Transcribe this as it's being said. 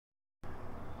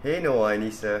Hey Noah and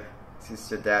Lisa, this is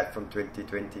your dad from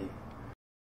 2020.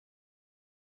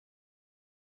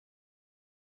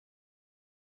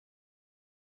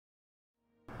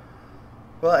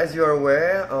 Well, as you are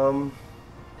aware,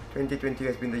 2020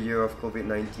 has been the year of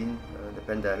COVID-19, the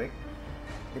pandemic.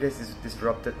 It has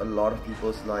disrupted a lot of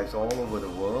people's lives all over the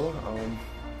world.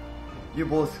 You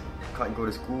both can't go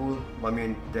to school, mommy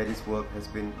and daddy's work has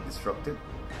been disrupted.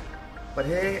 But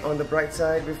hey, on the bright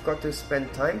side, we've got to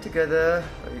spend time together,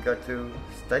 we got to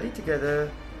study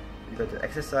together, we got to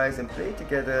exercise and play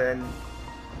together, and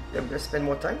yeah, we got to spend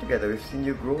more time together. We've seen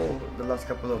you grow the last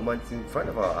couple of months in front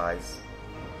of our eyes.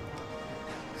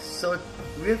 So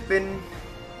we've been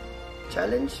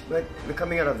challenged, but we're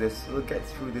coming out of this. We'll get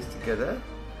through this together.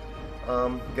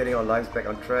 Getting our lives back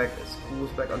on track, schools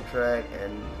back on track,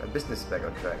 and business back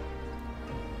on track.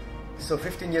 So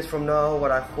 15 years from now,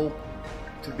 what I hope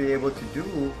to be able to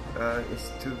do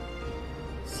is to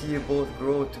see you both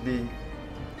grow to be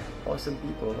awesome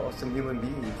people, awesome human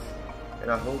beings.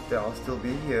 And I hope that I'll still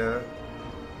be here,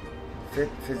 fit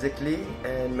physically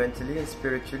and mentally and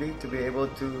spiritually, to be able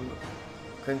to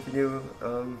continue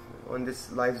on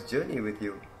this life's journey with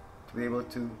you, to be able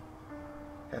to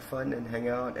have fun and hang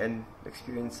out and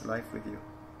experience life with you.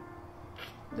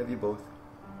 Love you both.